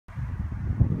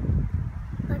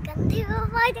Welcome to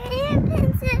my day in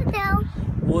Pensacola.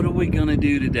 What are we gonna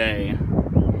do today? We're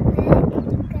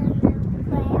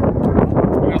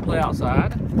We're gonna play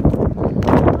outside.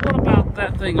 What about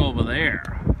that thing over there?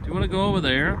 Do you want to go over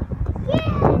there?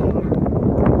 Yeah.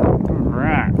 All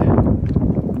right.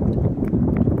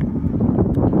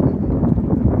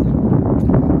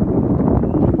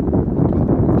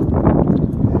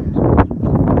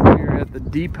 We're at the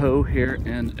depot here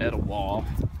in Etowah.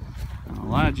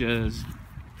 Elijah is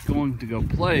going to go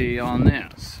play on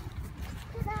this.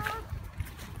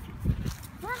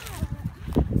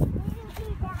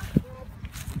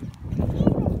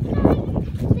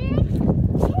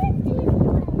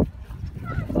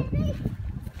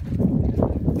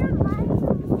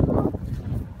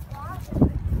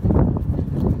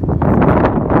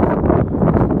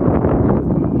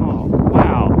 Oh,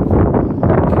 wow.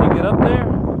 Can you get up there?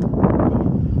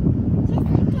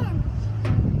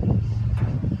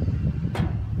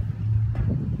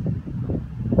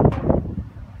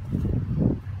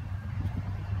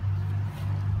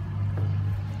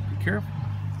 Be careful.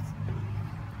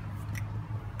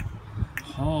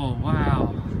 Oh,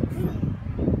 wow.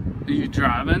 Are you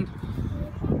driving?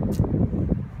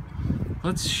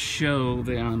 Let's show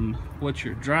them what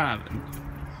you're driving.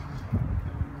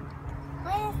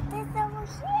 What is this over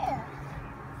here?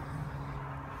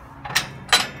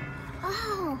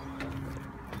 Oh,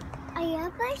 are you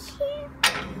over here?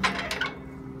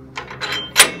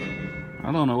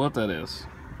 I don't know what that is.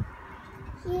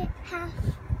 You have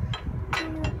to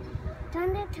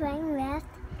turn the train left.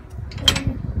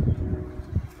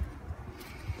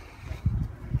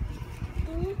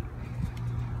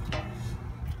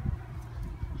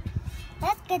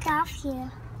 Let's get off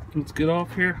here. Let's get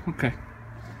off here. Okay.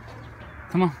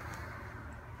 Come on.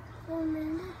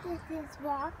 Remember, this is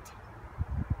locked.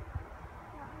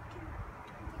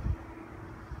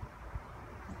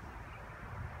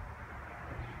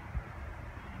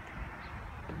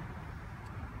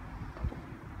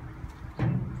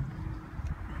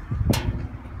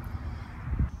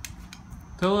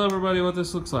 Tell everybody what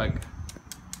this looks like.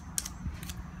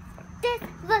 This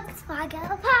looks like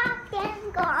a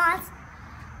parking garage.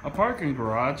 A parking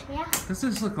garage? Yeah. Does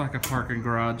this look like a parking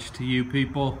garage to you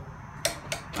people?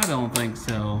 I don't think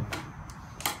so.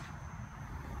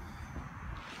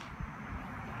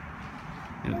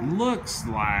 It looks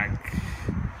like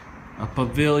a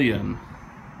pavilion.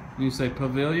 You say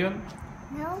pavilion?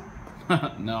 No.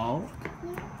 No. It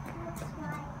looks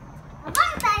like a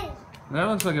birthday. That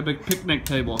looks like a big picnic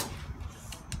table.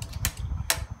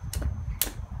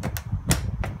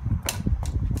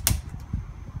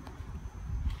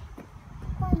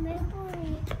 Oh, maybe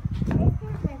this is a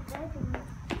good one.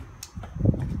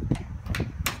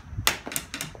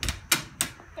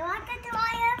 Do I get to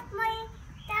light up my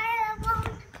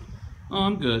telephone? Oh,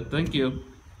 I'm good. Thank you.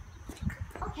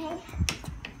 Okay.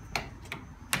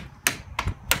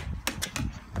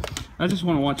 I just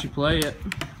want to watch you play it.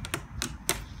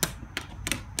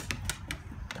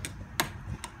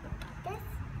 This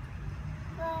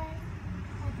was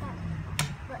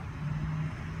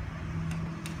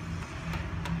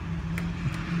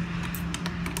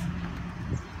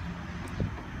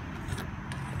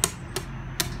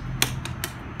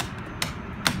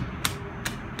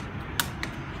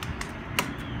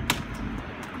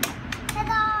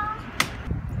Ta-da!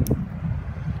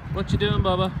 What you doing,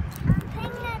 Bubba? I'm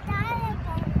playing a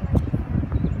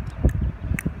telephone.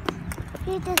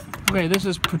 You just Okay, this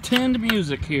is pretend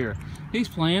music here. He's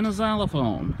playing a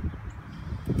xylophone.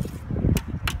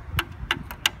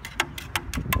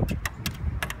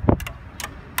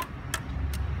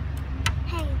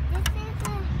 hey, this is a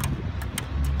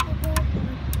good one.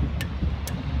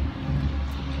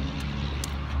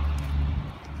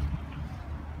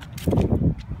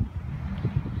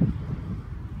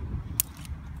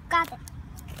 Got it.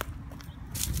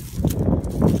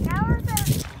 That was a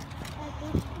good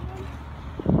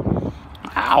one.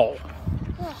 Ow!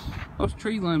 Yeah. Those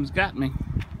tree limbs got me.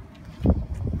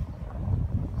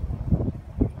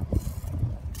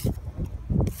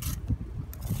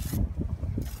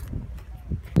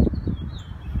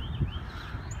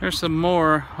 There's some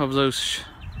more of those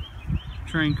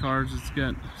train cars that's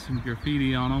got some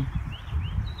graffiti on them.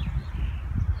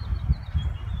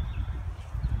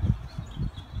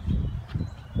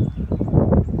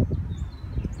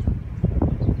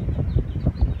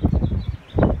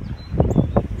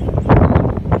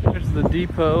 There's the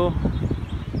depot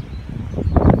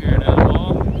here in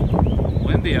Etowah.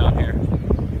 Windy out here.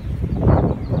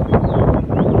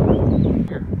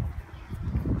 Here.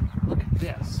 Look at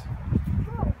this.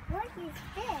 Oh, what is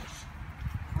this?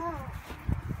 Oh,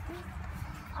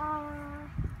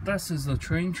 this this is the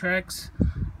train tracks,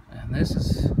 and this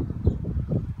is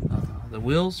the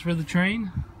wheels for the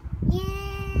train.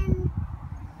 And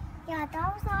yeah,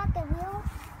 those are the wheels.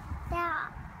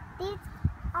 These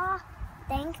are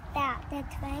things that the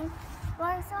train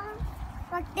works on.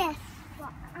 Like this.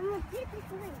 Look, I'm gonna do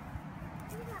this way.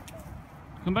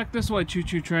 Come back this way,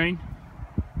 choo-choo train.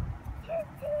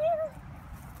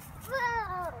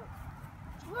 Whoa!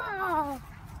 Whoa!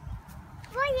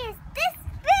 What is this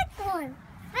big one?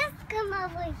 Let's come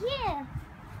over here.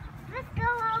 Let's go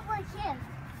over here.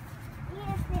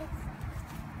 Here's this.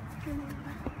 Come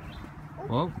over.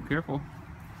 Whoa, careful.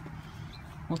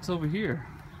 What's over here?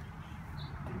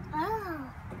 Oh,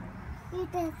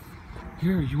 look at this.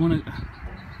 Here, you want to...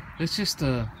 It's just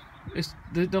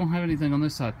they don't have anything on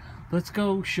this side. Let's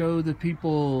go show the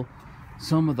people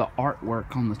some of the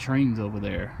artwork on the trains over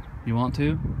there. You want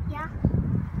to? Yeah.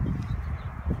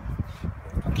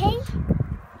 Okay.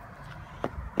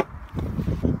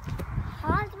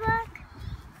 Hard work.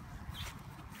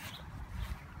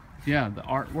 Yeah, the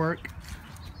artwork.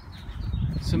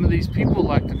 Some of these people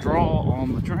like to draw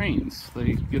on the trains.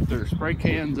 They get their spray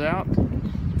cans out.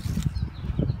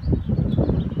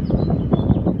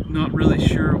 Not really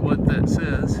sure what that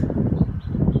says.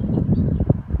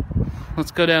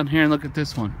 Let's go down here and look at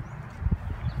this one.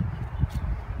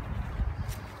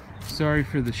 Sorry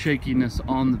for the shakiness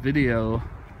on the video.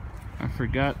 I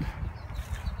forgot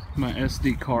my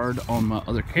SD card on my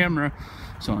other camera,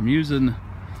 so I'm using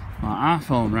my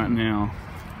iPhone right now.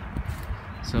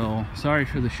 So sorry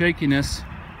for the shakiness,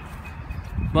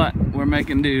 but we're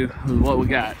making do with what we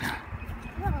got.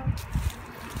 Whoa.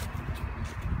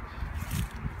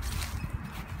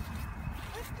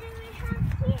 What do we have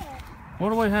here? What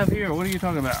do we have here? What are you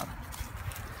talking about?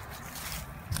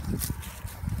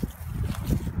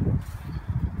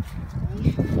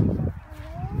 We have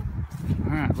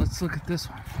Alright, let's look at this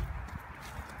one.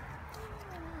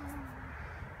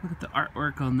 Look at the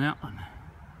artwork on that one.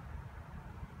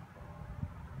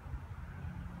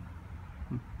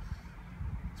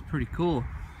 It's pretty cool.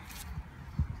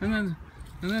 And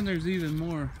then there's even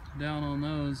more down on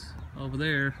those over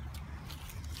there.